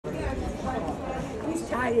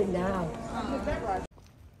tired now.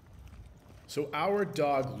 So our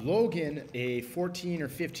dog Logan, a 14 or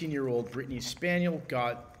 15-year-old Brittany Spaniel,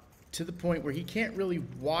 got to the point where he can't really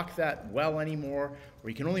walk that well anymore, or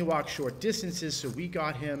he can only walk short distances, so we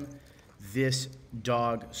got him this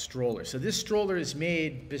dog stroller. So this stroller is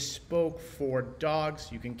made bespoke for dogs.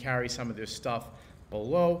 You can carry some of their stuff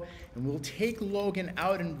below, and we'll take Logan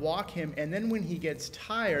out and walk him, and then when he gets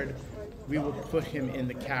tired, we will put him in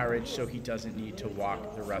the carriage so he doesn't need to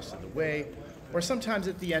walk the rest of the way. Or sometimes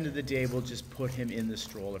at the end of the day, we'll just put him in the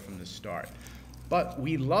stroller from the start. But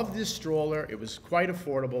we love this stroller. It was quite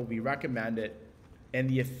affordable. We recommend it. And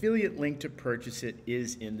the affiliate link to purchase it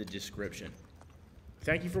is in the description.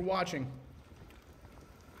 Thank you for watching.